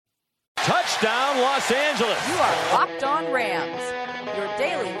Touchdown, Los Angeles. You are Locked On Rams, your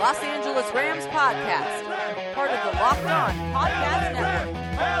daily Los Angeles Rams podcast. Part of the Locked On Podcast Network.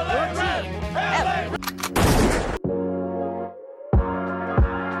 Your team every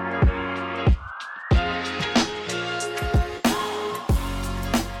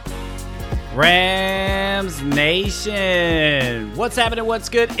Rams Nation. What's happening? What's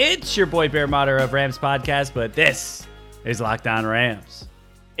good? It's your boy Bear Motter of Rams Podcast, but this is Locked On Rams.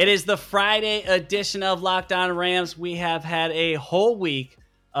 It is the Friday edition of Locked On Rams. We have had a whole week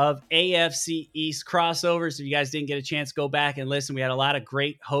of AFC East crossovers. If you guys didn't get a chance, go back and listen. We had a lot of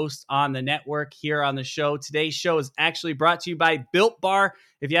great hosts on the network here on the show. Today's show is actually brought to you by Built Bar.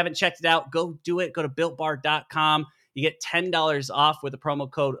 If you haven't checked it out, go do it. Go to BuiltBar.com. You get $10 off with the promo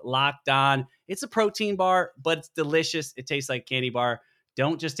code Locked On. It's a protein bar, but it's delicious. It tastes like candy bar.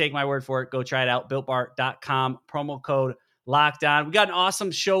 Don't just take my word for it. Go try it out. BuiltBar.com. Promo code Locked On. We got an awesome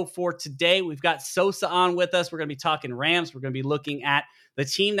show for today. We've got Sosa on with us. We're going to be talking Rams. We're going to be looking at the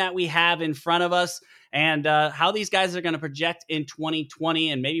team that we have in front of us and how these guys are going to project in 2020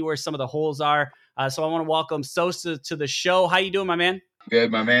 and maybe where some of the holes are. So I want to welcome Sosa to the show. How you doing, my man?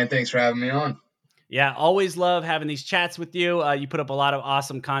 Good, my man. Thanks for having me on. Yeah, always love having these chats with you. You put up a lot of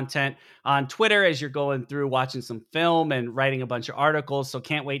awesome content on Twitter as you're going through watching some film and writing a bunch of articles. So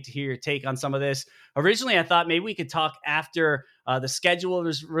can't wait to hear your take on some of this. Originally, I thought maybe we could talk after the schedule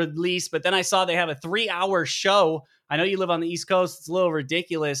was released, but then I saw they have a 3-hour show. I know you live on the East Coast. It's a little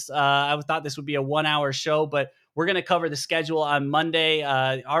ridiculous. I thought this would be a 1-hour show, but we're going to cover the schedule on Monday.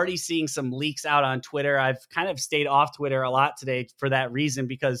 Already seeing some leaks out on Twitter. I've kind of stayed off Twitter a lot today for that reason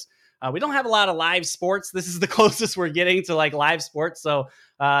because we don't have a lot of live sports. This is the closest we're getting to like live sports. So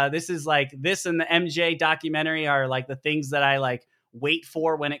this is like this and the MJ documentary are like the things that I like wait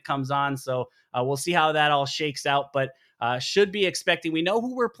for when it comes on. So we'll see how that all shakes out, but should be expecting. We know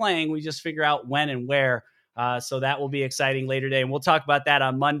who we're playing. We just figure out when and where. So that will be exciting later today. And we'll talk about that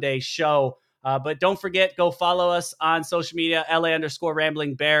on Monday's show. But don't forget, go follow us on social media,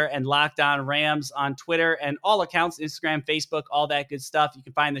 LA_Rambling Bear and Locked On Rams on Twitter and all accounts, Instagram, Facebook, all that good stuff. You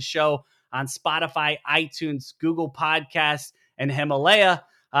can find the show on Spotify, iTunes, Google Podcasts, and Himalaya.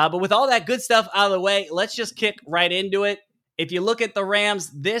 But with all that good stuff out of the way, let's just kick right into it. If you look at the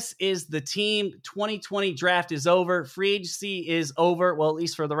Rams, this is the team. 2020 draft is over. Free agency is over. Well, at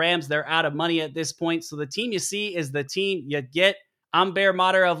least for the Rams, they're out of money at this point. So the team you see is the team you get. I'm Bear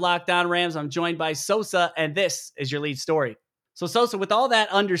Motter of Locked On Rams. I'm joined by Sosa, and this is your lead story. So, Sosa, with all that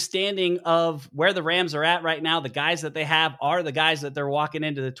understanding of where the Rams are at right now, the guys that they have are the guys that they're walking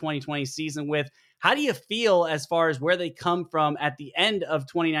into the 2020 season with. How do you feel as far as where they come from at the end of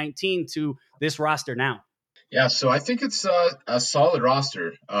 2019 to this roster now? Yeah, so I think it's a solid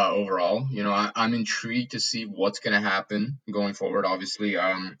roster overall. You know, I'm intrigued to see what's going to happen going forward. Obviously,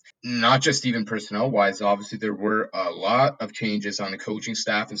 not just even personnel-wise. Obviously, there were a lot of changes on the coaching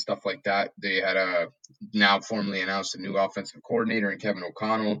staff and stuff like that. They had now formally announced a new offensive coordinator in Kevin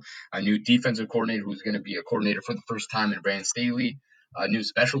O'Connell, a new defensive coordinator who's going to be a coordinator for the first time in Brandon Staley, a new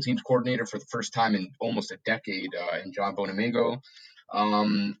special teams coordinator for the first time in almost a decade in John Bonamigo.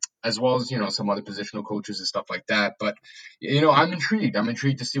 As well as, you know, some other positional coaches and stuff like that. But, you know, I'm intrigued. I'm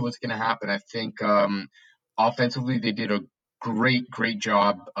intrigued to see what's going to happen. I think offensively they did a great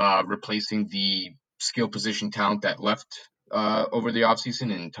job replacing the skill position talent that left over the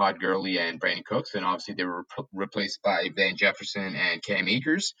offseason in Todd Gurley and Brandon Cooks. And obviously they were replaced by Van Jefferson and Cam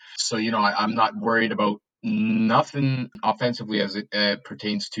Akers. So, you know, I'm not worried about nothing offensively as it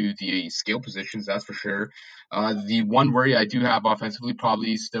pertains to the skill positions, that's for sure. The one worry I do have offensively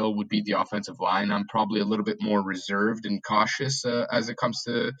probably still would be the offensive line. I'm probably a little bit more reserved and cautious as it comes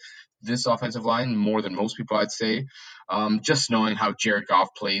to this offensive line, more than most people, I'd say. Just knowing how Jared Goff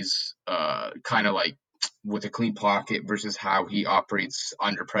plays kind of like with a clean pocket versus how he operates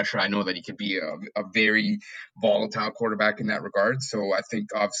under pressure. I know that he could be a very volatile quarterback in that regard. So I think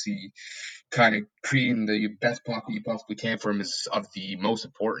obviously kind of creating the best pocket you possibly can for him is of the most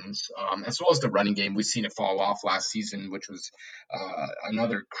importance, as well as the running game. We've seen it fall off last season, which was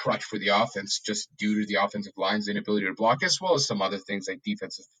another crutch for the offense just due to the offensive line's inability to block, as well as some other things like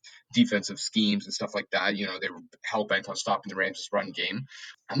defensive schemes and stuff like that. You know, they were hell-bent on stopping the Rams' run game.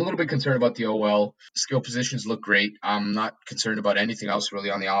 I'm a little bit concerned about the OL. Skill positions look great. I'm not concerned about anything else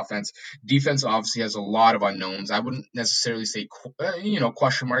really on the offense. Defense obviously has a lot of unknowns. I wouldn't necessarily say,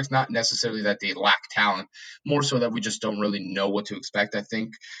 question marks, not necessarily that they lack talent, more so that we just don't really know what to expect, I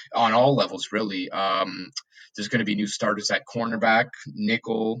think, on all levels, really. There's going to be new starters at cornerback,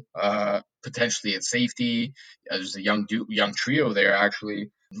 nickel, potentially at safety. There's a young trio there,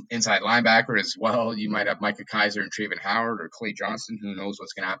 actually. inside linebacker as well. You might have Micah Kiser and Trayvon Howard or Clay Johnson. Who knows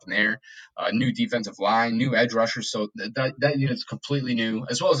what's going to happen there? New defensive line, new edge rushers. So that unit's completely new,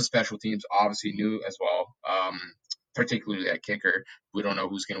 as well as the special teams, obviously new as well. Particularly at kicker. We don't know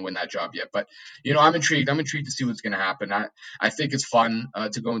who's going to win that job yet, but I'm intrigued. I'm intrigued to see what's going to happen. I think it's fun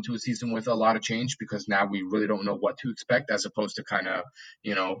to go into a season with a lot of change, because now we really don't know what to expect, as opposed to kind of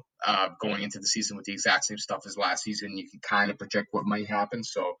going into the season with the exact same stuff as last season. You can kind of project what might happen.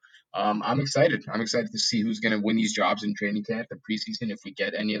 So I'm excited. I'm excited to see who's going to win these jobs in training camp and preseason, if we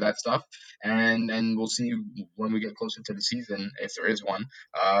get any of that stuff, and we'll see when we get closer to the season, if there is one.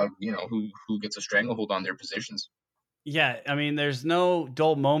 Who gets a stranglehold on their positions. Yeah, I mean, there's no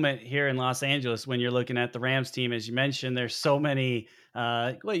dull moment here in Los Angeles when you're looking at the Rams team. As you mentioned, there's so many,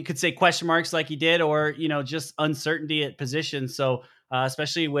 you could say question marks like you did, or, just uncertainty at position. So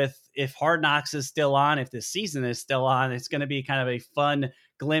especially with, if Hard Knocks is still on, if this season is still on, it's going to be kind of a fun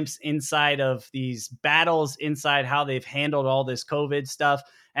glimpse inside of these battles, inside how they've handled all this COVID stuff.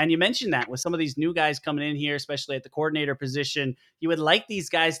 And you mentioned that with some of these new guys coming in here, especially at the coordinator position, you would like these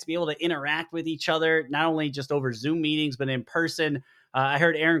guys to be able to interact with each other, not only just over Zoom meetings, but in person. I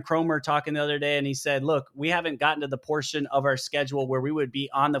heard Aaron Cromer talking the other day, and he said, look, we haven't gotten to the portion of our schedule where we would be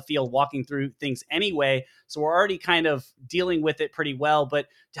on the field walking through things anyway. So we're already kind of dealing with it pretty well. But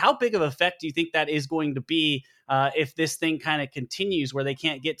how big of an effect do you think that is going to be if this thing kind of continues, where they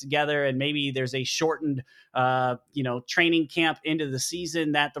can't get together and maybe there's a shortened, training camp into the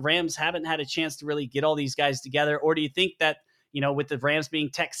season, that the Rams haven't had a chance to really get all these guys together? Or do you think that, with the Rams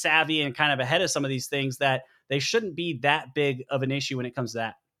being tech savvy and kind of ahead of some of these things, that they shouldn't be that big of an issue when it comes to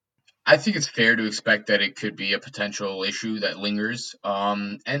that? I think it's fair to expect that it could be a potential issue that lingers.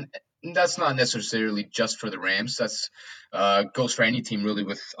 And that's not necessarily just for the Rams. That's goes for any team, really,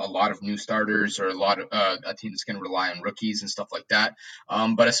 with a lot of new starters, or a team that's going to rely on rookies and stuff like that.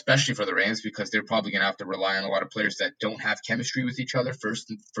 But especially for the Rams, because they're probably going to have to rely on a lot of players that don't have chemistry with each other first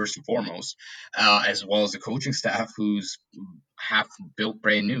and foremost, as well as the coaching staff, who's half built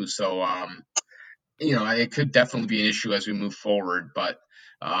brand new. So it could definitely be an issue as we move forward. But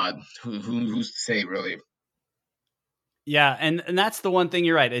who's to say, really? Yeah, and that's the one thing,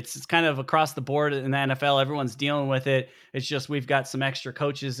 you're right. It's kind of across the board in the NFL. Everyone's dealing with it. It's just we've got some extra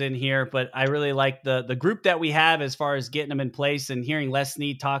coaches in here, but I really like the group that we have as far as getting them in place, and hearing Les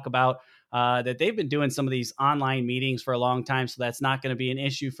Snead talk about that they've been doing some of these online meetings for a long time, so that's not going to be an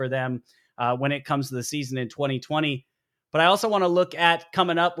issue for them when it comes to the season in 2020. But I also want to look at,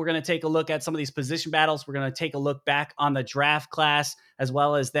 coming up, we're going to take a look at some of these position battles. We're going to take a look back on the draft class, as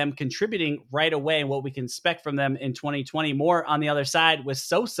well as them contributing right away and what we can expect from them in 2020. More on the other side with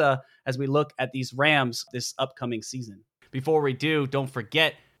Sosa as we look at these Rams this upcoming season. Before we do, don't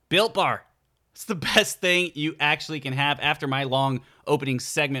forget Built Bar. It's the best thing you actually can have. After my long opening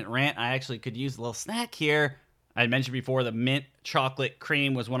segment rant, I actually could use a little snack here. I mentioned before the mint chocolate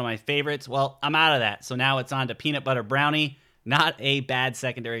cream was one of my favorites. Well, I'm out of that. So now it's on to peanut butter brownie. Not a bad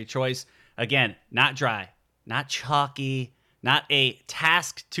secondary choice. Again, not dry, not chalky, not a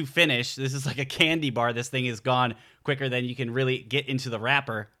task to finish. This is like a candy bar. This thing is gone quicker than you can really get into the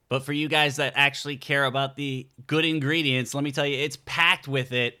wrapper. But for you guys that actually care about the good ingredients, let me tell you, it's packed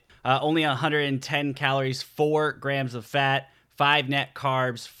with it. Only 110 calories, 4 grams of fat, 5 net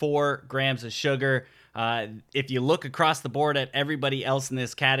carbs, 4 grams of sugar. If you look across the board at everybody else in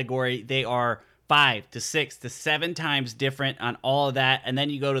this category, they are 5 to 6 to 7 times different on all of that. And then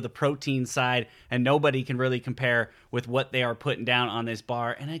you go to the protein side, and nobody can really compare with what they are putting down on this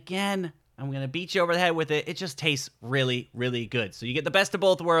bar. And again, I'm going to beat you over the head with it. It just tastes really, really good. So you get the best of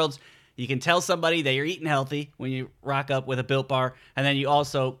both worlds. You can tell somebody that you're eating healthy when you rock up with a Built Bar, and then you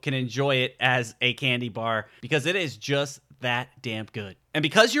also can enjoy it as a candy bar, because it is just that damn good. And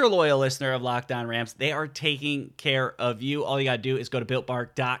because you're a loyal listener of Locked On Rams, they are taking care of you. All you got to do is go to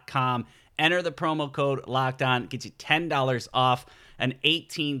BuiltBar.com, enter the promo code Locked On, gets you $10 off an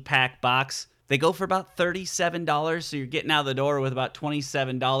 18-pack box. They go for about $37, so you're getting out of the door with about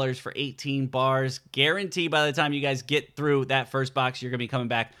 $27 for 18 bars. Guarantee by the time you guys get through that first box, you're going to be coming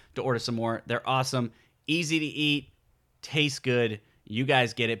back to order some more. They're awesome, easy to eat, taste good. You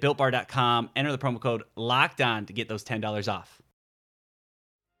guys get it. BuiltBar.com. Enter the promo code Locked On to get those $10 off.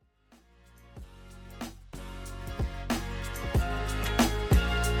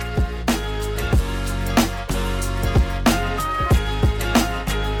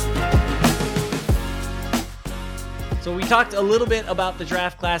 So we talked a little bit about the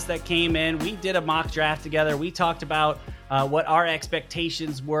draft class that came in. We did a mock draft together. We talked about what our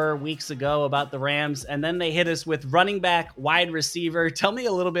expectations were weeks ago about the Rams. And then they hit us with running back, wide receiver. Tell me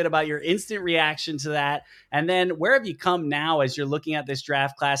a little bit about your instant reaction to that. And then where have you come now as you're looking at this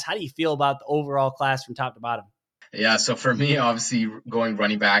draft class? How do you feel about the overall class from top to bottom? Yeah, so for me, obviously, going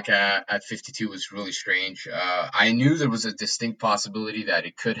running back at 52 was really strange. I knew there was a distinct possibility that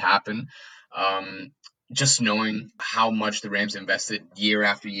it could happen. Um, just knowing how much the Rams invested year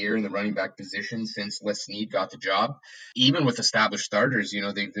after year in the running back position since Les Snead got the job, even with established starters,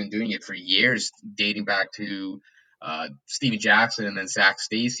 they've been doing it for years, dating back to Steven Jackson and then Zach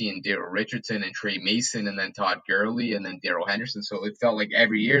Stacy and Daryl Richardson and Trey Mason and then Todd Gurley and then Darrell Henderson. So it felt like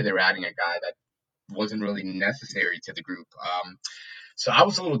every year they were adding a guy that wasn't really necessary to the group. So I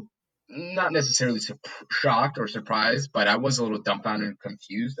was a little, not necessarily shocked or surprised, but I was a little dumbfounded and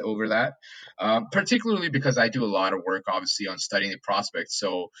confused over that, particularly because I do a lot of work, obviously, on studying the prospects.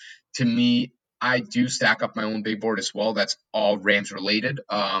 So to me, I do stack up my own big board as well. That's all Rams related.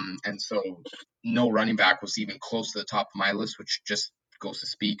 And so no running back was even close to the top of my list, which just goes to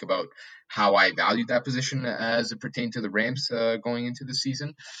speak about how I valued that position as it pertained to the Rams going into the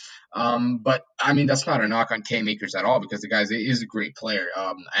season. But I mean, that's not a knock on Cam Akers at all, because the guy is a great player.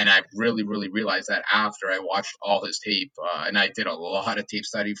 And I really, really realized that after I watched all his tape, and I did a lot of tape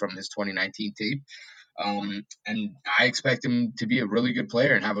study from his 2019 tape. And I expect him to be a really good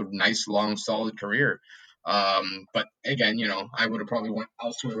player and have a nice, long, solid career. But again, I would have probably went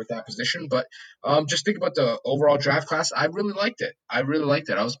elsewhere with that position. But just think about the overall draft class. I really liked it. I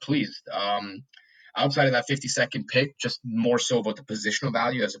was pleased. Outside of that 52nd pick, just more so about the positional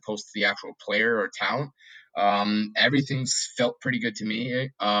value as opposed to the actual player or talent. Everything's felt pretty good to me.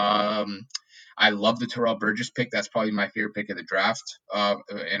 I love the Terrell Burgess pick. That's probably my favorite pick of the draft,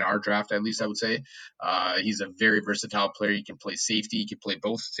 in our draft, at least I would say. He's a very versatile player. He can play safety. He can play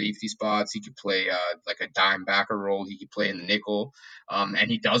both safety spots. He can play like a dime backer role. He can play in the nickel.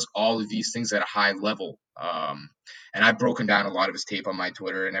 And he does all of these things at a high level. And I've broken down a lot of his tape on my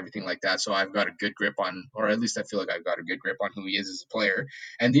Twitter and everything like that. So I've got a good grip on, or at least I feel like I've got a good grip on who he is as a player.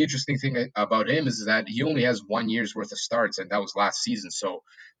 And the interesting thing about him is that he only has 1 year's worth of starts, and that was last season. So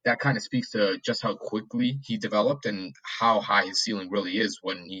that kind of speaks to just how quickly he developed and how high his ceiling really is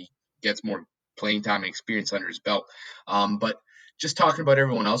when he gets more playing time and experience under his belt. But just talking about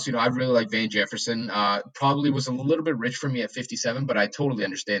everyone else, I really like Van Jefferson. Probably was a little bit rich for me at 57, but I totally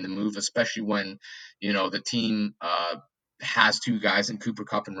understand the move, especially when, the team has two guys in Cooper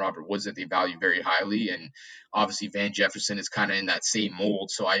Kupp and Robert Woods that they value very highly. And obviously Van Jefferson is kind of in that same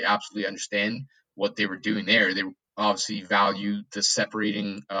mold. So I absolutely understand what they were doing there. They obviously value the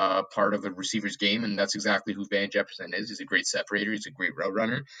separating part of a receiver's game, and that's exactly who Van Jefferson is. He's a great separator. He's a great route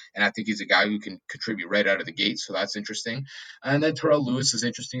runner, and I think he's a guy who can contribute right out of the gate, so that's interesting. And then Terrell Lewis is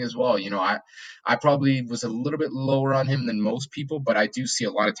interesting as well. I probably was a little bit lower on him than most people, but I do see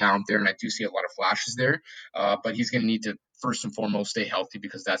a lot of talent there, and I do see a lot of flashes there, but he's going to need to first and foremost stay healthy,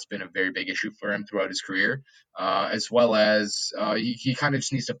 because that's been a very big issue for him throughout his career, as well as he kind of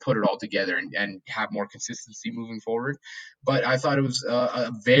just needs to put it all together and have more consistency moving forward. But I thought it was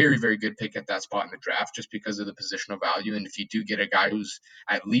a very, very good pick at that spot in the draft, just because of the positional value. And if you do get a guy who's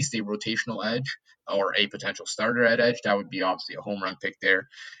at least a rotational edge or a potential starter at edge, that would be obviously a home run pick there.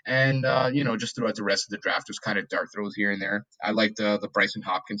 And, just throughout the rest of the draft, there's kind of dart throws here and there. I liked the Brycen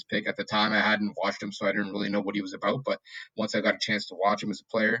Hopkins pick at the time. I hadn't watched him, so I didn't really know what he was about. But once I got a chance to watch him as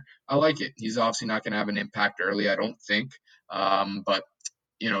a player, I like it. He's obviously not going to have an impact early, I don't think. But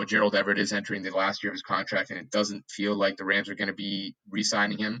Gerald Everett is entering the last year of his contract, and it doesn't feel like the Rams are going to be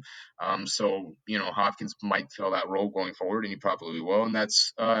re-signing him. So Hopkins might fill that role going forward, and he probably will. And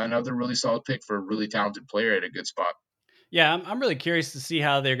that's another really solid pick for a really talented player at a good spot. Yeah, I'm really curious to see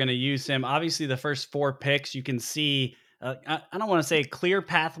how they're going to use him. Obviously, the first 4 picks, you can see, I don't want to say clear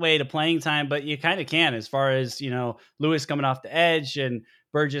pathway to playing time, but you kind of can, as far as, Lewis coming off the edge and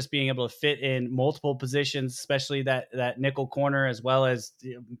Burgess being able to fit in multiple positions, especially that nickel corner, as well as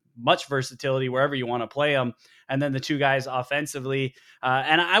much versatility wherever you want to play them. And then the two guys offensively.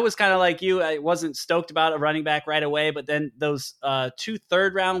 And I was kind of like you. I wasn't stoked about a running back right away, but then those 2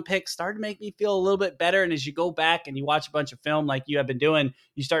 third-round picks started to make me feel a little bit better. And as you go back and you watch a bunch of film like you have been doing,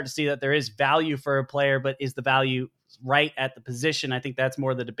 you start to see that there is value for a player, but is the value right at the position? I think that's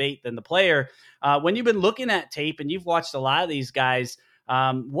more the debate than the player. When you've been looking at tape and you've watched a lot of these guys,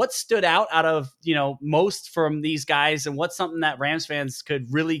 what stood out of, most from these guys, and what's something that Rams fans could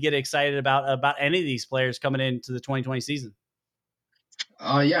really get excited about any of these players coming into the 2020 season?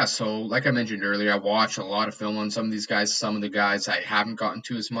 Yeah, so like I mentioned earlier, I watched a lot of film on some of these guys. Some of the guys I haven't gotten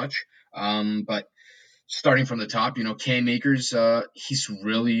to as much. But starting from the top, Cam Akers, he's a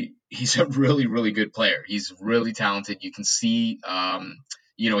really, really good player. He's really talented. You can see,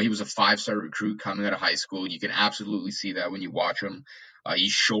 he was a 5-star recruit coming out of high school. You can absolutely see that when you watch him.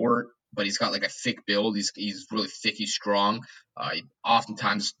 He's short, but he's got like a thick build. He's really thick. He's strong.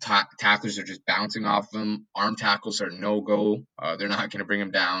 Oftentimes tacklers are just bouncing off him. Arm tackles are no go. They're not going to bring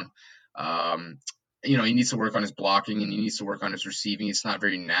him down. He needs to work on his blocking and he needs to work on his receiving. It's not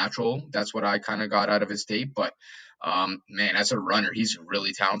very natural. That's what I kind of got out of his tape. But man, as a runner, he's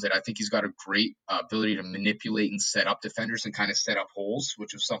really talented. I think he's got a great ability to manipulate and set up defenders and kind of set up holes,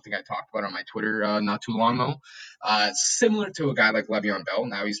 which is something I talked about on my Twitter not too long ago. Similar to a guy like Le'Veon Bell.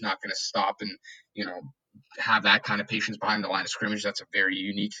 Now he's not going to stop and, have that kind of patience behind the line of scrimmage. That's a very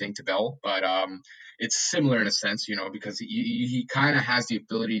unique thing to Bell. But it's similar in a sense, because he kind of has the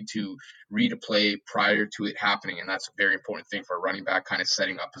ability to read a play prior to it happening. And that's a very important thing for a running back, kind of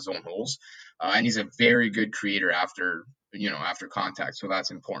setting up his own holes. And he's a very good creator after contact. So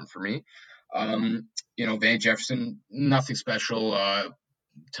that's important for me. Van Jefferson, nothing special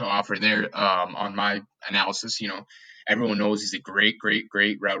to offer there on my analysis. Everyone knows he's a great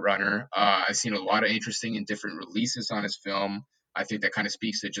route runner. I've seen a lot of interesting and different releases on his film. I think that kind of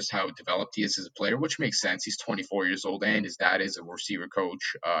speaks to just how developed he is as a player, which makes sense. He's 24 years old and his dad is a receiver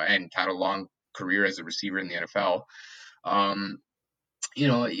coach and had a long career as a receiver in the NFL.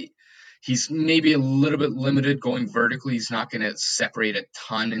 He's maybe a little bit limited going vertically. He's not going to separate a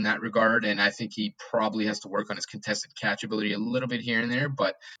ton in that regard. And I think he probably has to work on his contested catch ability a little bit here and there.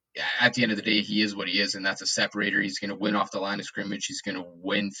 But at the end of the day, he is what he is, and that's a separator. He's going to win off the line of scrimmage. He's going to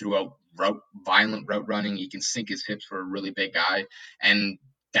win throughout violent route running. He can sink his hips for a really big guy. And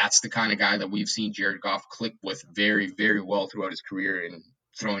that's the kind of guy that we've seen Jared Goff click with very, very well throughout his career and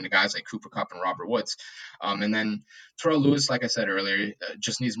throwing to guys like Cooper Kupp and Robert Woods. And then Terrell Lewis, like I said earlier,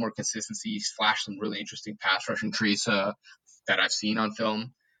 just needs more consistency. He's flashed some really interesting pass rushing traits that I've seen on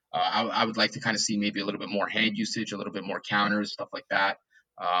film. I would like to kind of see maybe a little bit more hand usage, a little bit more counters, stuff like that.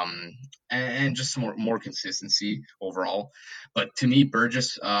 And just some more consistency overall. But to me,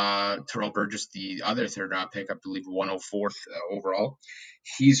 Terrell Burgess, the other third round pick, I believe 104th overall,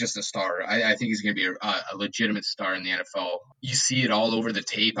 he's just a star. I think he's going to be a legitimate star in the NFL. You see it all over the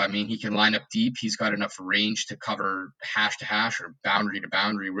tape. I mean, he can line up deep. He's got enough range to cover hash to hash or boundary to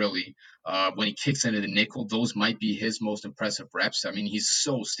boundary, really. When he kicks into the nickel, those might be his most impressive reps. I mean, he's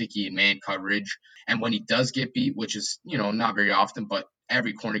so sticky in man coverage. And when he does get beat, which is, not very often, but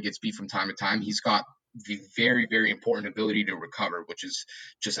every corner gets beat from time to time, he's got the very, very important ability to recover, which is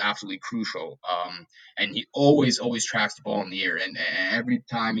just absolutely crucial. And he always tracks the ball in the air. And every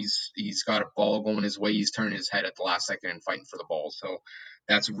time he's got a ball going his way, he's turning his head at the last second and fighting for the ball. So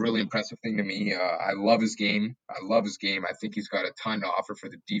that's a really impressive thing to me. I love his game. I think he's got a ton to offer for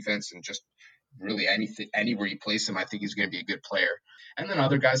the defense and just really anywhere you place him, I think he's going to be a good player. And then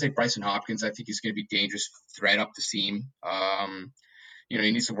other guys like Bryson Hopkins, I think he's going to be a dangerous threat up the seam. He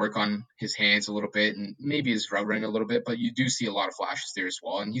needs to work on his hands a little bit and maybe his route running a little bit, but you do see a lot of flashes there as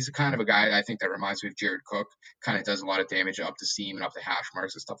well. And he's a kind of a guy I think that reminds me of Jared Cook, kind of does a lot of damage up the seam and up the hash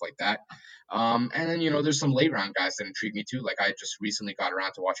marks and stuff like that. And then, there's some late round guys that intrigue me too. Like I just recently got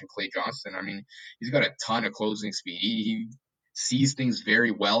around to watching Clay Johnston. I mean, he's got a ton of closing speed. He sees things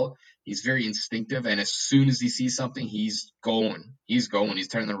very well. He's very instinctive. And as soon as he sees something, he's going. He's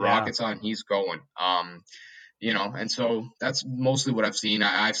turning the rockets on. He's going. And so that's mostly what I've seen.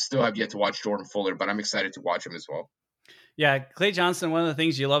 I still have yet to watch Jordan Fuller, but I'm excited to watch him as well. Yeah, Clay Johnston, one of the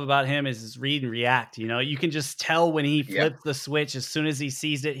things you love about him is his read and react. You can just tell when he flips the switch as soon as he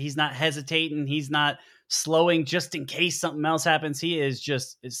sees it. He's not hesitating. He's not slowing just in case something else happens. He is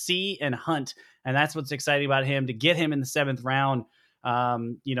just see and hunt. And that's what's exciting about him, to get him in the 7th round.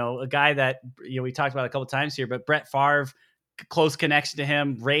 A guy that, we talked about a couple of times here, but Brett Favre, close connection to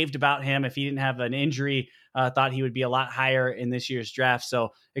him, raved about him. If he didn't have an injury, thought he would be a lot higher in this year's draft.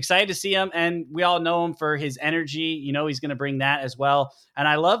 So excited to see him. And we all know him for his energy. He's going to bring that as well. And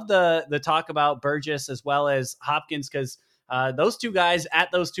I love the talk about Burgess as well as Hopkins, because those two guys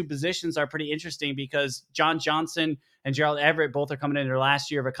at those two positions are pretty interesting, because John Johnson and Gerald Everett both are coming in their last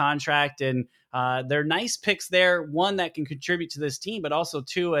year of a contract, and they're nice picks there. One that can contribute to this team, but also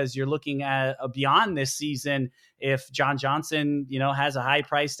two, as you're looking at beyond this season, if John Johnson, has a high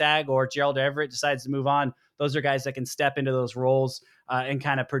price tag or Gerald Everett decides to move on, those are guys that can step into those roles and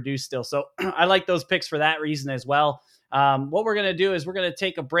kind of produce still. So I like those picks for that reason as well. What we're going to do is we're going to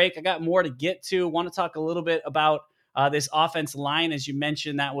take a break. I got more to get to. Want to talk a little bit about this offense line. As you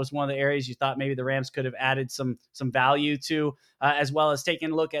mentioned, that was one of the areas you thought maybe the Rams could have added some value to, as well as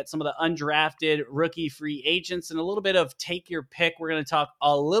taking a look at some of the undrafted rookie free agents and a little bit of take your pick. We're going to talk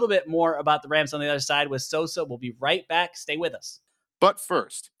a little bit more about the Rams on the other side with Sosa. We'll be right back. Stay with us. But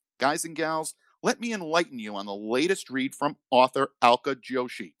first, guys and gals, let me enlighten you on the latest read from author Alka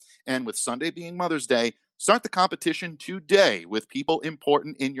Joshi. And with Sunday being Mother's Day, start the competition today with people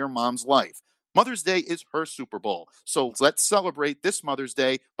important in your mom's life. Mother's Day is her Super Bowl, so let's celebrate this Mother's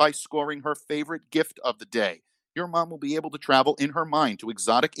Day by scoring her favorite gift of the day. Your mom will be able to travel in her mind to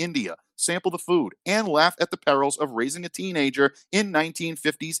exotic India, sample the food, and laugh at the perils of raising a teenager in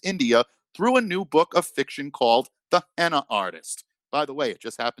 1950s India through a new book of fiction called The Henna Artist. By the way, it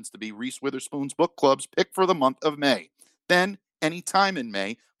just happens to be Reese Witherspoon's book club's pick for the month of May. Then, anytime in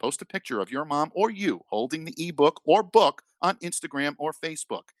May, post a picture of your mom or you holding the ebook or book on Instagram or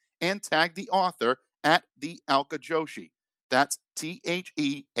Facebook, and tag the author at the Alka Joshi. That's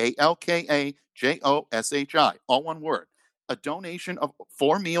TheAlkaJoshi, all one word. A donation of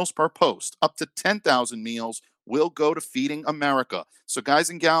 4 meals per post, up to 10,000 meals, will go to Feeding America. So guys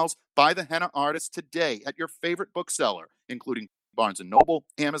and gals, buy The Henna Artist today at your favorite bookseller, including Barnes & Noble,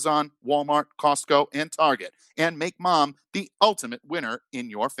 Amazon, Walmart, Costco, and Target, and make mom the ultimate winner in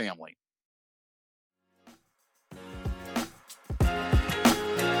your family.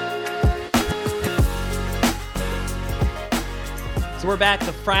 So we're back,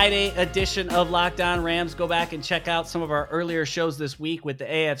 the Friday edition of Locked On Rams. Go back and check out some of our earlier shows this week with the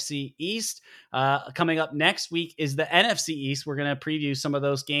AFC East. Coming up next week is the NFC East. We're going to preview some of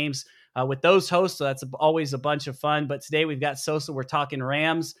those games with those hosts, so that's always a bunch of fun. But today we've got Sosa. We're talking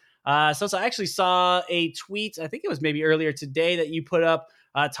Rams. Sosa, I actually saw a tweet, I think it was maybe earlier today, that you put up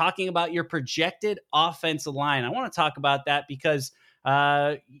talking about your projected offensive line. I want to talk about that because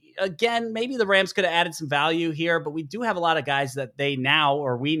again, maybe the Rams could have added some value here, but we do have a lot of guys that we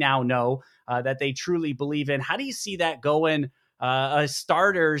now know that they truly believe in. How do you see that going?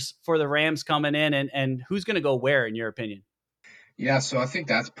 Starters for the Rams coming in, and who's going to go where, in your opinion? Yeah, so I think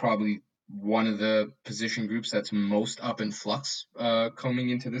that's probably one of the position groups that's most up in flux coming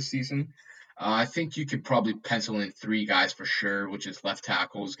into this season. I think you could probably pencil in 3 guys for sure, which is left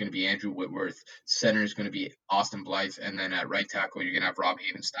tackle is going to be Andrew Whitworth, center is going to be Austin Blythe, and then at right tackle you're going to have Rob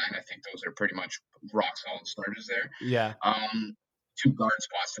Havenstein. I think those are pretty much rock solid starters there. Yeah. 2 guard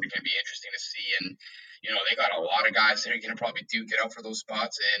spots that are going to be interesting to see, and they got a lot of guys that are going to probably duke it out for those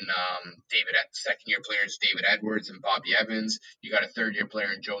spots. And second-year players David Edwards and Bobby Evans. You got a third-year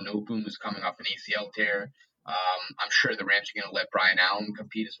player in Joe Noteboom who's coming off an ACL tear. I'm sure the Rams are going to let Brian Allen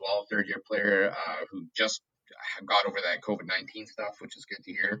compete as well, third-year player who just got over that COVID-19 stuff, which is good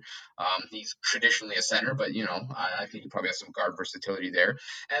to hear. He's traditionally a center, but I think he probably has some guard versatility there.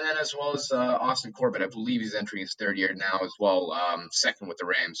 And then as well as Austin Corbett, I believe he's entering his 3rd year now as well, second with the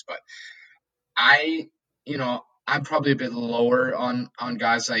Rams. But I'm probably a bit lower on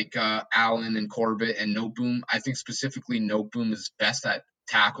guys like Allen and Corbett and Noteboom. I think specifically Noteboom is best at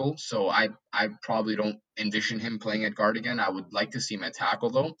tackle, so I probably don't envision him playing at guard again. I would like to see him at tackle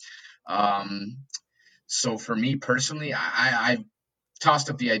though. So for me personally, I tossed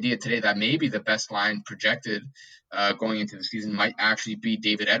up the idea today that maybe the best line projected going into the season might actually be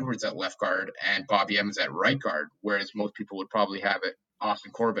David Edwards at left guard and Bobby Evans at right guard, whereas most people would probably have it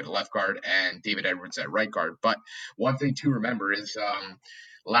Austin Corbett at left guard and David Edwards at right guard. But one thing to remember is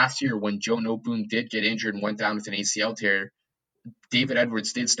last year when Joe Noteboom did get injured and went down with an ACL tear, David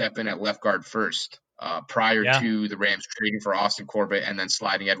Edwards did step in at left guard first prior to the Rams trading for Austin Corbett and then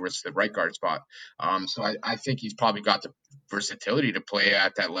sliding Edwards to the right guard spot. So I think he's probably got the versatility to play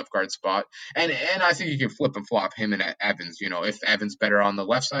at that left guard spot. And I think you can flip and flop him and Evans. If Evans better on the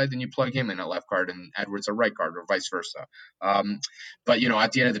left side, then you plug him in at left guard and Edwards a right guard or vice versa. But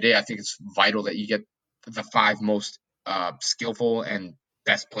at the end of the day, I think it's vital that you get the 5 most skillful and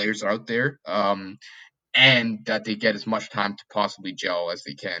best players out there. And that they get as much time to possibly gel as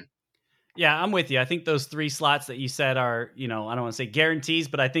they can. Yeah, I'm with you. I think those 3 slots that you said are, I don't want to say guarantees,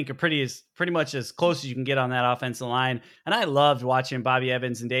 but I think are pretty much as close as you can get on that offensive line. And I loved watching Bobby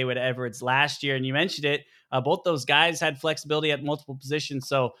Evans and David Edwards last year. And you mentioned it. Both those guys had flexibility at multiple positions.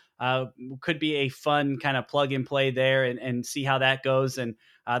 So could be a fun kind of plug and play there and see how that goes. And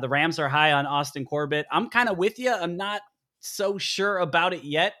the Rams are high on Austin Corbett. I'm kind of with you. I'm not so sure about it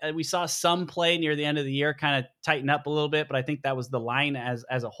yet. We saw some play near the end of the year kind of tighten up a little bit, but I think that was the line as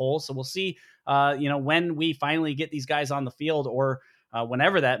a whole. So we'll see, when we finally get these guys on the field, or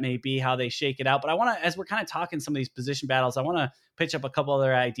whenever that may be, how they shake it out. But I want to, as we're kind of talking some of these position battles, I want to pitch up a couple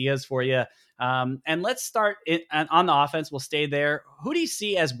other ideas for you. And let's start on the offense. We'll stay there. Who do you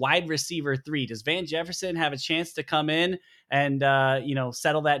see as wide receiver 3? Does Van Jefferson have a chance to come in and,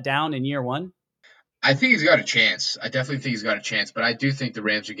 settle that down in year one? I think he's got a chance. I definitely think he's got a chance, but I do think the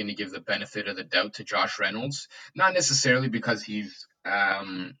Rams are going to give the benefit of the doubt to Josh Reynolds, not necessarily because he's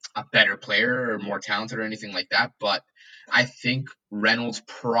a better player or more talented or anything like that, but I think Reynolds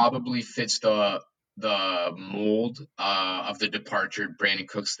probably fits the mold of the departure. Brandon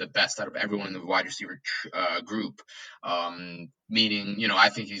Cooks the best out of everyone in the wide receiver group, meaning, I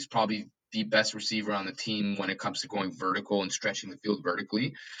think he's probably the best receiver on the team when it comes to going vertical and stretching the field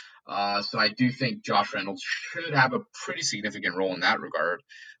vertically. So I do think Josh Reynolds should have a pretty significant role in that regard.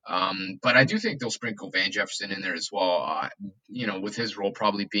 But I do think they'll sprinkle Van Jefferson in there as well, with his role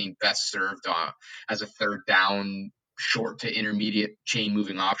probably being best served as a third down, short to intermediate chain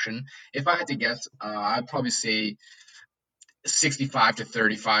moving option. If I had to guess, I'd probably say 65 to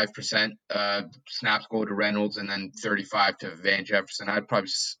 35% snaps go to Reynolds and then 35 to Van Jefferson. I'd probably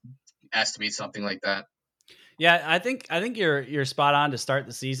estimate something like that. Yeah, I think you're spot on to start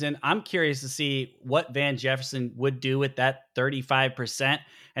the season. I'm curious to see what Van Jefferson would do with that 35%.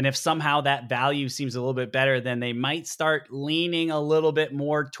 And if somehow that value seems a little bit better, then they might start leaning a little bit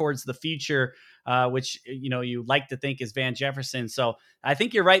more towards the future, which, you like to think is Van Jefferson. So I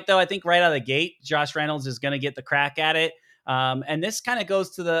think you're right, though. I think right out of the gate, Josh Reynolds is going to get the crack at it. And this kind of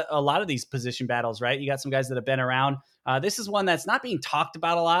goes to a lot of these position battles, right? You got some guys that have been around. This is one that's not being talked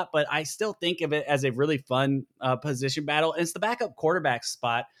about a lot, but I still think of it as a really fun position battle. And it's the backup quarterback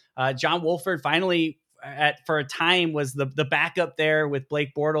spot. John Wolford finally, for a time, was the backup there with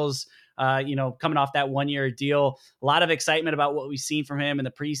Blake Bortles, coming off that 1-year deal. A lot of excitement about what we've seen from him in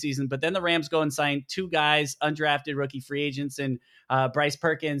the preseason. But then the Rams go and sign 2 guys, undrafted rookie free agents, and Bryce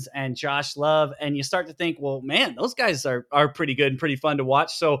Perkins and Josh Love. And you start to think, well, man, those guys are pretty good and pretty fun to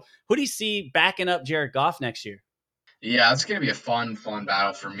watch. So who do you see backing up Jared Goff next year? Yeah, it's going to be a fun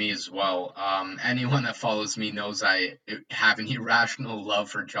battle for me as well. Anyone that follows me knows I have an irrational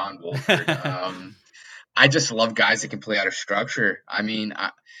love for John Wolford. I just love guys that can play out of structure. I mean,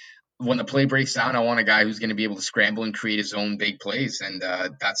 when the play breaks down, I want a guy who's going to be able to scramble and create his own big plays. And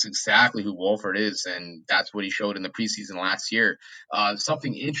that's exactly who Wolford is. And that's what he showed in the preseason last year.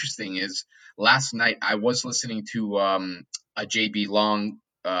 Something interesting is last night I was listening to a JB Long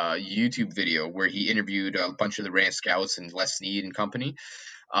YouTube video where he interviewed a bunch of the Rams scouts and Les Snead and company.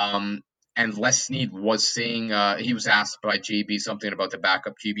 And Les Snead was saying, he was asked by JB something about the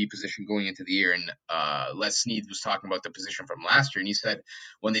backup QB position going into the year. And Les Snead was talking about the position from last year. And he said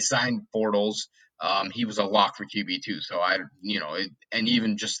when they signed Bortles, he was a lock for QB2. So and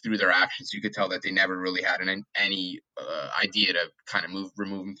even just through their actions, you could tell that they never really had any idea to kind of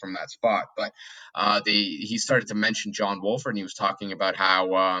remove him from that spot. But he started to mention John Wolford, and he was talking about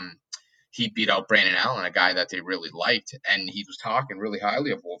how he beat out Brandon Allen, a guy that they really liked, and he was talking really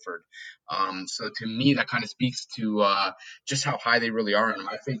highly of Wolford. So to me, that kind of speaks to just how high they really are. And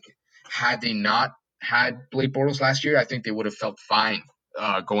I think had they not had Blake Bortles last year, I think they would have felt fine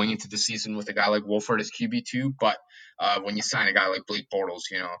going into the season with a guy like Wolford as QB2. But when you sign a guy like Blake Bortles,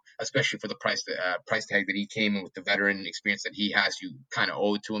 especially for the price tag that he came in with, the veteran experience that he has, you kind of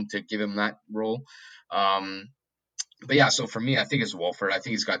owe it to him to give him that role. But yeah, so for me, I think it's Wolford. I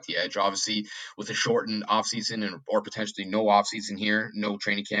think he's got the edge. Obviously, with a shortened offseason or potentially no offseason here, no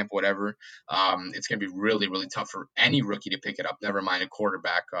training camp, whatever, it's going to be really, really tough for any rookie to pick it up, never mind a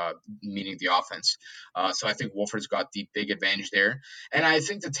quarterback, meaning the offense. So I think Wolford's got the big advantage there. And I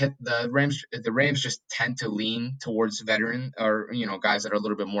think the Rams just tend to lean towards veteran or, guys that are a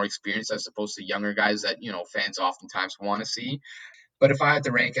little bit more experienced as opposed to younger guys that, fans oftentimes want to see. But if I had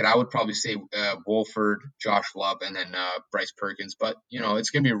to rank it, I would probably say Wolford, Josh Love, and then Bryce Perkins. But,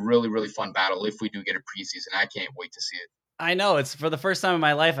 it's going to be a really, really fun battle if we do get a preseason. I can't wait to see it. I know. It's for the first time in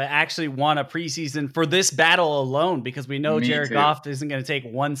my life I actually want a preseason for this battle alone, because we know Jared Goff isn't going to take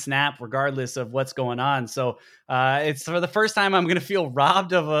one snap regardless of what's going on. So it's for the first time I'm going to feel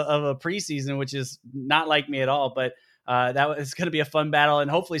robbed of a preseason, which is not like me at all. But that is going to be a fun battle,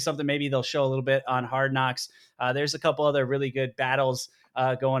 and hopefully something maybe they'll show a little bit on Hard Knocks. There's a couple other really good battles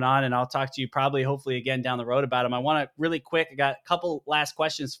going on, and I'll talk to you hopefully again down the road about them. I want to really quick, I got a couple last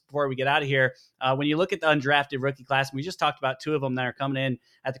questions before we get out of here. When you look at the undrafted rookie class, we just talked about 2 of them that are coming in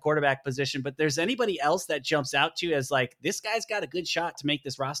at the quarterback position, but there's anybody else that jumps out to you as like, this guy's got a good shot to make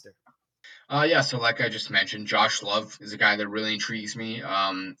this roster? Yeah, so like I just mentioned, Josh Love is a guy that really intrigues me.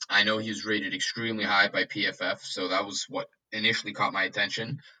 I know he was rated extremely high by PFF, so that was what initially caught my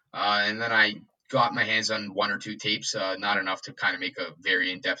attention. And then I got my hands on one or two tapes, not enough to kind of make a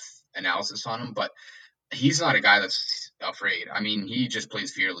very in-depth analysis on him, but he's not a guy that's afraid. I mean, he just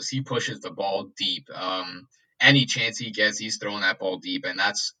plays fearless. He pushes the ball deep. Any chance he gets, he's throwing that ball deep, and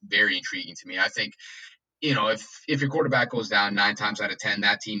that's very intriguing to me. I think, if your quarterback goes down 9 times out of 10,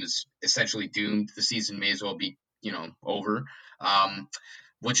 that team is essentially doomed. The season may as well be, over.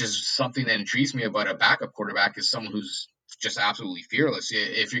 Which is something that intrigues me about a backup quarterback, is someone who's just absolutely fearless.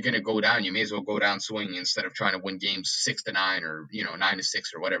 If you're going to go down, you may as well go down swinging instead of trying to win games 6-9 or 9-6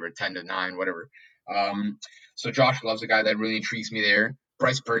 or whatever, 10-9, whatever. So Josh Love's a guy that really intrigues me there.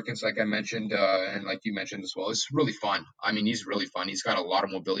 Bryce Perkins, like I mentioned, and like you mentioned as well, is really fun. I mean, he's really fun. He's got a lot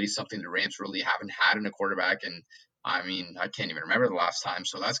of mobility, something the Rams really haven't had in a quarterback. And I mean, I can't even remember the last time.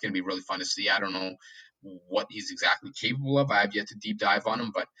 So that's going to be really fun to see. I don't know what he's exactly capable of. I have yet to deep dive on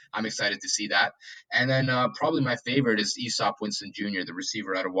him, but I'm excited to see that. And then probably my favorite is Aesop Winston Jr., the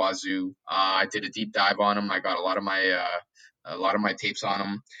receiver out of Wazoo. I did a deep dive on him. I got a lot of my tapes on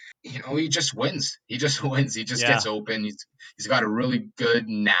him. He just wins. He just wins. He just gets open. He's got a really good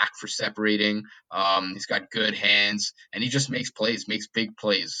knack for separating. He's got good hands, and he just makes big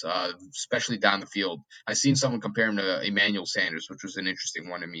plays, especially down the field. I've seen someone compare him to Emmanuel Sanders, which was an interesting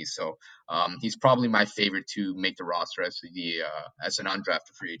one to me. So he's probably my favorite to make the roster as an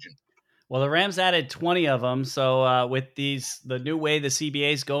undrafted free agent. Well, the Rams added 20 of them. So with the new way the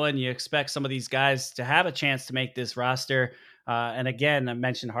CBA is going, you expect some of these guys to have a chance to make this roster. And again, I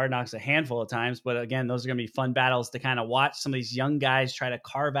mentioned Hard Knocks a handful of times, but again, those are going to be fun battles to kind of watch some of these young guys try to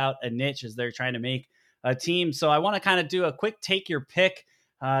carve out a niche as they're trying to make a team. So I want to kind of do a quick take your pick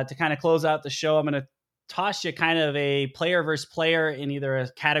to kind of close out the show. I'm going to toss you kind of a player versus player in either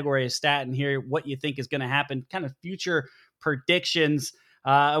a category or stat and hear what you think is going to happen, kind of future predictions.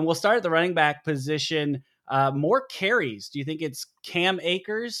 And we'll start at the running back position. More carries. Do you think it's Cam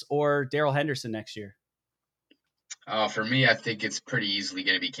Akers or Darrell Henderson next year? For me, I think it's pretty easily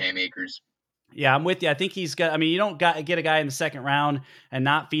going to be Cam Akers. Yeah, I'm with you. I think he's got, you don't get a guy in the second round and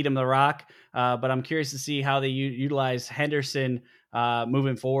not feed him the rock. But I'm curious to see how they utilize Henderson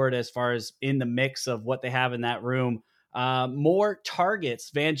moving forward as far as in the mix of what they have in that room. More targets,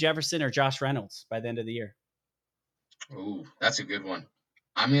 Van Jefferson or Josh Reynolds by the end of the year? Ooh, that's a good one.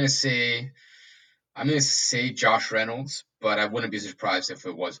 I'm going to say Josh Reynolds, but I wouldn't be surprised if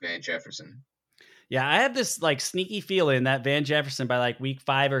it was Van Jefferson. Yeah, I have this sneaky feeling that Van Jefferson by week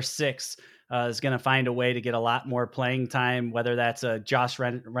 5 or 6 is going to find a way to get a lot more playing time, whether that's a Josh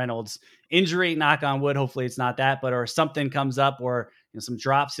Reynolds injury, knock on wood, hopefully it's not that, or something comes up or some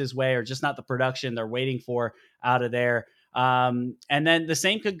drops his way or just not the production they're waiting for out of there. And then the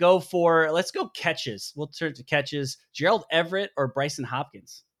same could go for, let's go catches. We'll turn to catches. Gerald Everett or Brycen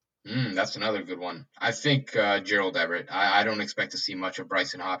Hopkins? That's another good one. I think Gerald Everett. I don't expect to see much of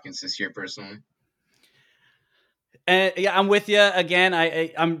Brycen Hopkins this year personally. And yeah, I'm with you again.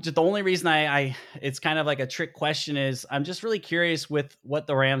 I'm just the only reason it's kind of like a trick question is I'm just really curious with what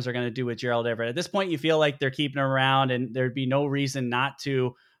the Rams are going to do with Gerald Everett. At this point, you feel like they're keeping him around and there'd be no reason not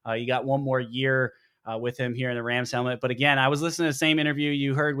to. You got one more year with him here in the Rams helmet. But again, I was listening to the same interview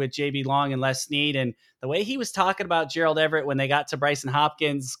you heard with JB Long and Les Snead, and the way he was talking about Gerald Everett when they got to Brycen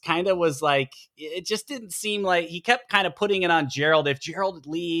Hopkins kind of was like, it just didn't seem like he kept kind of putting it on Gerald if Gerald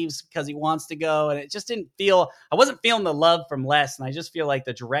leaves because he wants to go. And it just didn't feel, I wasn't feeling the love from Les. And I just feel like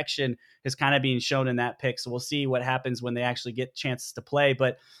the direction is kind of being shown in that pick. So we'll see what happens when they actually get chances to play.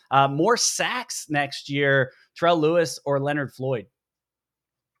 But more sacks next year, Terrell Lewis or Leonard Floyd?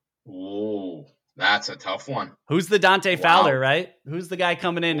 Ooh, that's a tough one. Who's the Dante Fowler, right? Who's the guy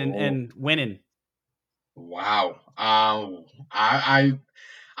coming in and winning? Wow. I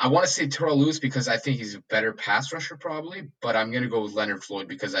want to say Terrell Lewis because I think he's a better pass rusher probably, but I'm going to go with Leonard Floyd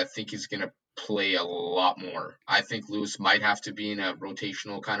because I think he's going to play a lot more. I think Lewis might have to be in a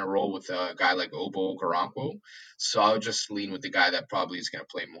rotational kind of role with a guy like Obo Okoronkwo. So I'll just lean with the guy that probably is going to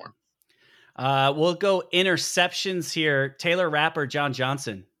play more. We'll go interceptions here. Taylor Rapp or John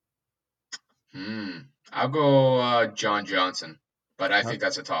Johnson? I'll go John Johnson, but I think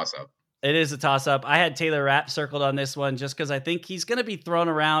that's a toss-up. It is a toss-up. I had Taylor Rapp circled on this one just because I think he's going to be thrown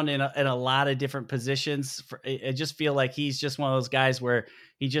around in a lot of different positions. I just feel like he's just one of those guys where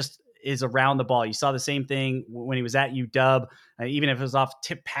he just is around the ball. You saw the same thing when he was at UW. Even if it was off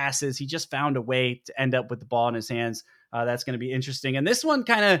tip passes, he just found a way to end up with the ball in his hands. That's going to be interesting. And this one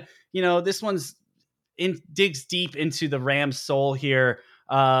kind of, this one's digs deep into the Rams' soul here.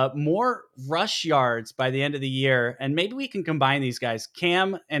 More rush yards by the end of the year. And maybe we can combine these guys,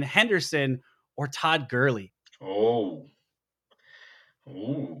 Cam and Henderson or Todd Gurley. Ooh.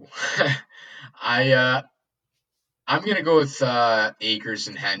 I'm going to go with Akers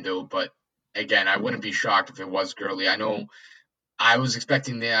and Hendo, but again, I wouldn't be shocked if it was Gurley. I know I was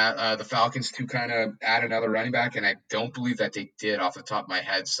expecting the Falcons to kind of add another running back, and I don't believe that they did off the top of my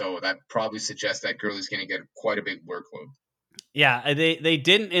head. So that probably suggests that Gurley's going to get quite a big workload. Yeah, they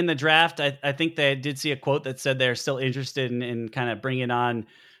didn't in the draft. I think they did see a quote that said they're still interested in kind of bringing on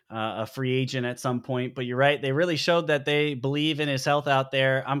a free agent at some point. But you're right. They really showed that they believe in his health out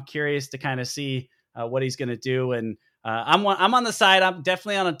there. I'm curious to kind of see what he's going to do. And I'm on the side. I'm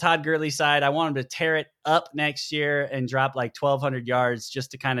definitely on a Todd Gurley side. I want him to tear it up next year and drop like 1,200 yards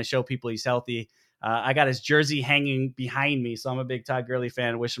just to kind of show people he's healthy. I got his jersey hanging behind me, so I'm a big Todd Gurley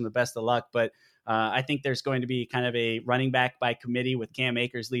fan. Wish him the best of luck. But I think there's going to be kind of a running back by committee with Cam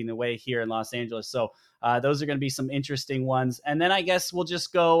Akers leading the way here in Los Angeles. So those are going to be some interesting ones. And then I guess we'll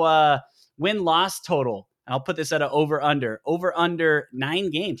just go win-loss total. I'll put this at an over-under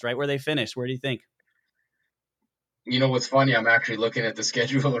 9 games, right where they finished. Where do you think? You know what's funny? I'm actually looking at the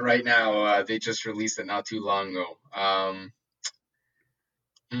schedule right now. They just released it not too long ago. I'm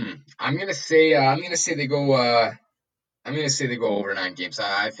gonna say they go. I'm gonna say they go over 9 games.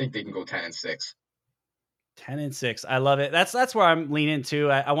 I think they can go 10-6. 10-6. I love it. That's where I'm leaning to.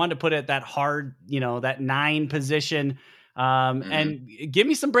 I wanted to put it that hard, that 9 position. And give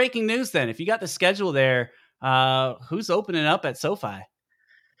me some breaking news then. If you got the schedule there, who's opening up at SoFi?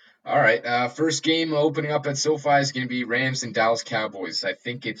 All right. First game opening up at SoFi is going to be Rams and Dallas Cowboys. I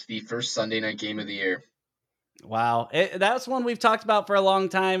think it's the first Sunday night game of the year. Wow. That's one we've talked about for a long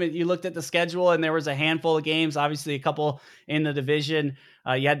time. You looked at the schedule and there was a handful of games, obviously a couple in the division.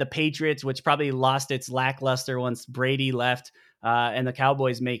 You had the Patriots, which probably lost its lackluster once Brady left. And the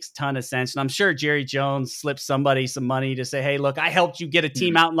Cowboys makes ton of sense. And I'm sure Jerry Jones slipped somebody some money to say, hey, look, I helped you get a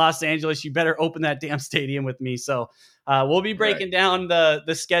team out in Los Angeles. You better open that damn stadium with me. So we'll be breaking down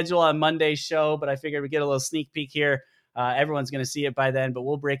the schedule on Monday's show, but I figured we'd get a little sneak peek here. Everyone's going to see it by then, but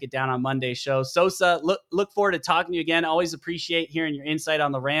we'll break it down on Monday's show. Sosa, look forward to talking to you again. Always appreciate hearing your insight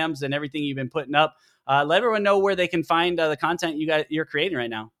on the Rams and everything you've been putting up. Let everyone know where they can find the content you're creating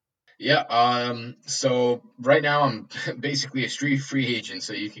right now. Yeah. So right now I'm basically a street free agent,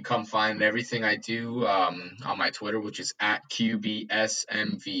 so you can come find everything I do on my Twitter, which is at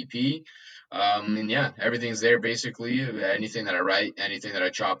QBSMVP. And yeah, everything's there basically. Anything that I write, anything that I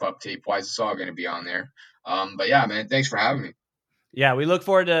chop up tape wise, it's all going to be on there. But yeah, man, thanks for having me. Yeah, we look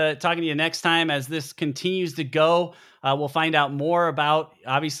forward to talking to you next time as this continues to go. We'll find out more about,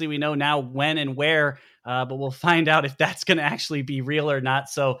 obviously we know now when and where, but we'll find out if that's going to actually be real or not.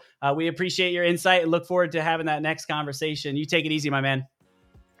 So we appreciate your insight and look forward to having that next conversation. You take it easy, my man.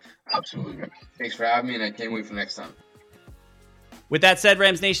 Absolutely, man. Thanks for having me, and I can't wait for next time. With that said,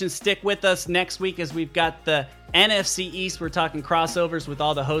 Rams Nation, stick with us next week as we've got the NFC East. We're talking crossovers with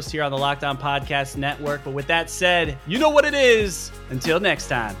all the hosts here on the Locked On Podcast Network. But with that said, you know what it is. Until next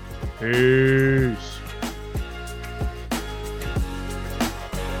time. Peace.